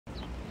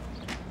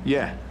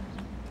Yeah.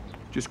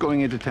 Just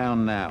going into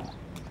town now.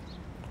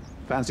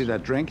 Fancy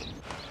that drink?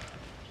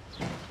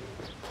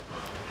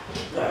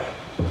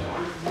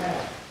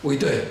 What are you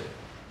doing?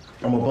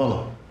 I'm a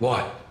baller.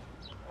 Why?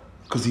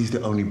 Because he's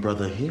the only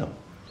brother here.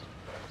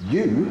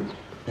 You?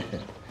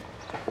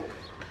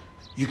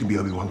 You can be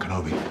Obi-Wan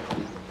Kenobi.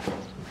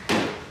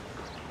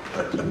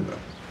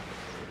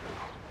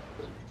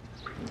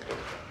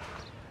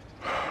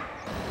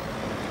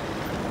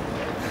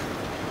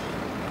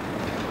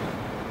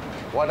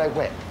 Why are they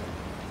wet?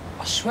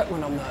 I sweat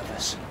when I'm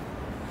nervous.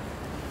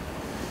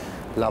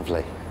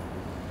 Lovely.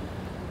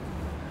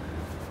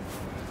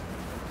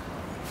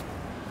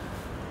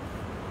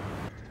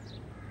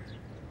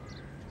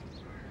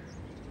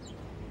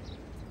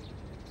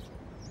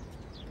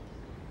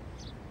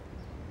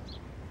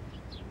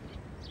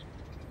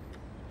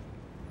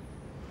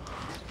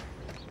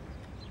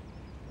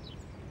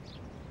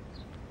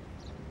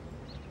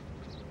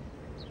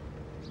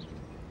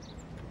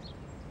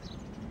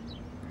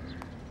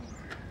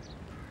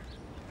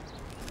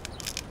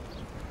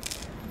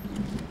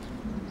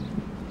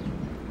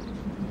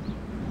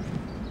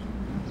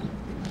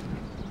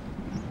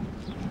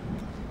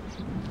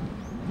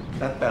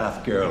 That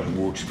Bath girl who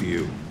works for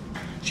you,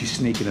 she's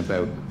sneaking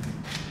about.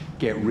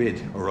 Get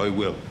rid, or I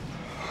will.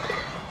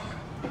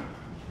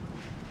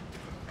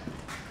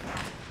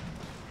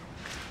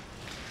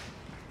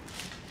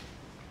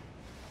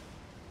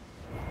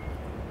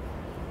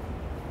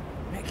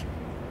 Mick.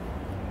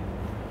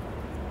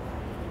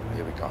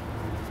 Here we go.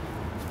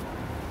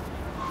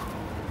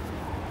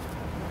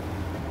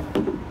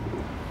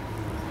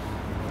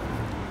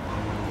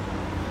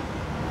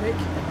 Mick.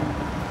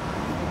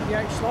 Mickey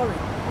ain't slurry.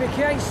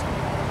 Mickey ain't...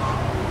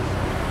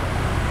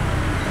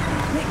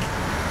 Mick.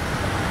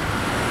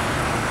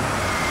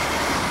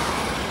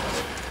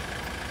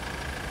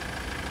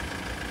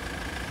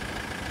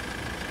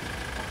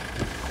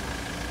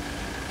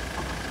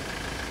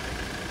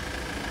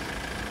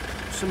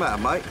 What's the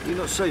matter, mate? You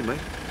not see me?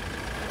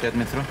 Get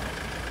me through.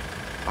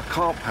 I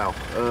can't, pal.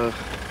 There's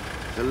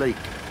a leak.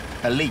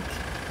 A leak?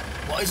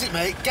 What is it,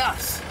 mate?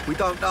 Gas? We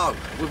don't know.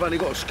 We've only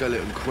got a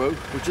skeleton crew.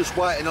 We're just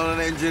waiting on an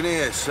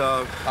engineer,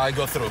 so... I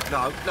go through.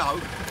 No.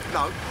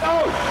 No!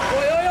 Oi!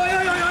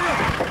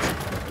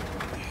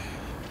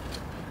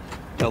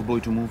 Tell boy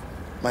to move.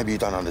 Maybe you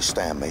don't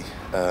understand me.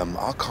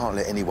 I can't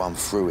let anyone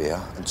through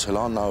here until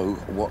I know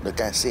what the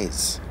gas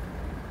is.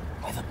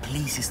 Why the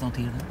police is not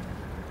here then?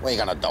 What are you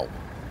gonna do?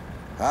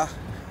 Huh?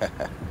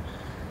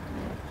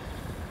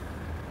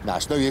 No,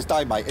 it's New Year's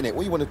Day, mate, innit?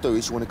 What you want to do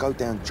is you want to go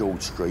down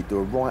George Street, do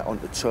a right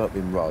onto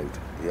Turpin Road,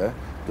 yeah?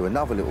 Do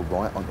another little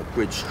right onto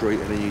Bridge Street,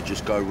 and then you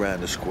just go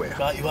round the square.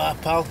 Right you are,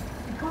 pal.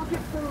 You can't get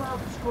through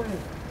out the square.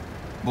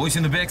 Boys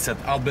in the back said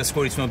Albert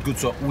score is not good,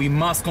 so we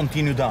must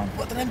continue down.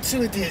 What are them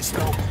two idiots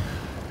know?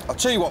 I'll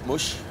tell you what,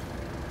 Mush.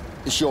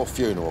 It's your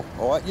funeral,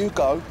 all right? You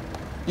go.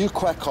 You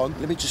crack on.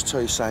 Let me just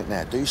tell you something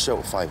now. Do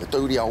yourself a favour.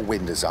 Do the old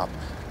windows up.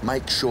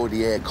 Make sure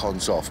the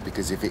aircon's off,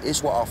 because if it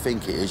is what I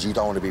think it is, you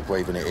don't want to be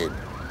breathing it in.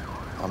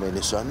 I mean,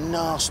 it's a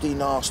nasty,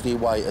 nasty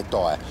way to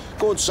die.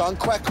 Go on, son,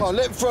 crack on.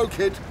 Let him through,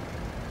 kid.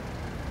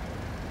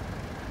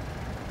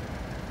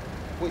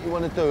 What you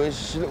want to do is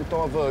just a little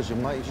diversion,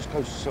 mate. You just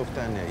close yourself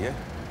down there, yeah?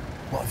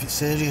 What if it's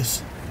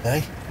serious?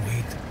 Eh?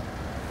 Weed.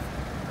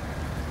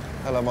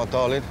 Hello, my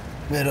darling.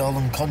 We're all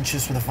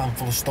unconscious with a van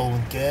full of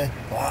stolen gear.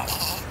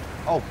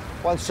 Oh,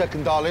 1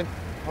 second, darling.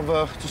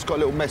 I've just got a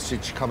little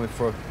message coming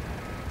through.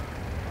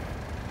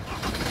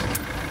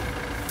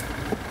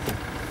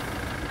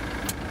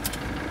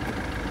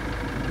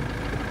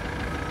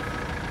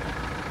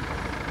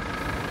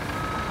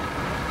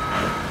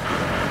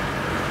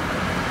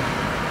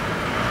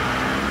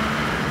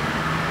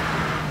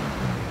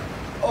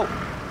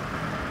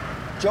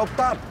 Job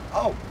done.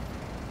 Oh,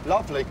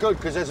 lovely, good,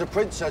 because there's a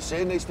princess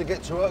here, needs to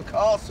get to her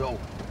castle.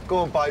 Go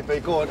on, baby,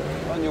 go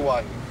on your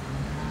way.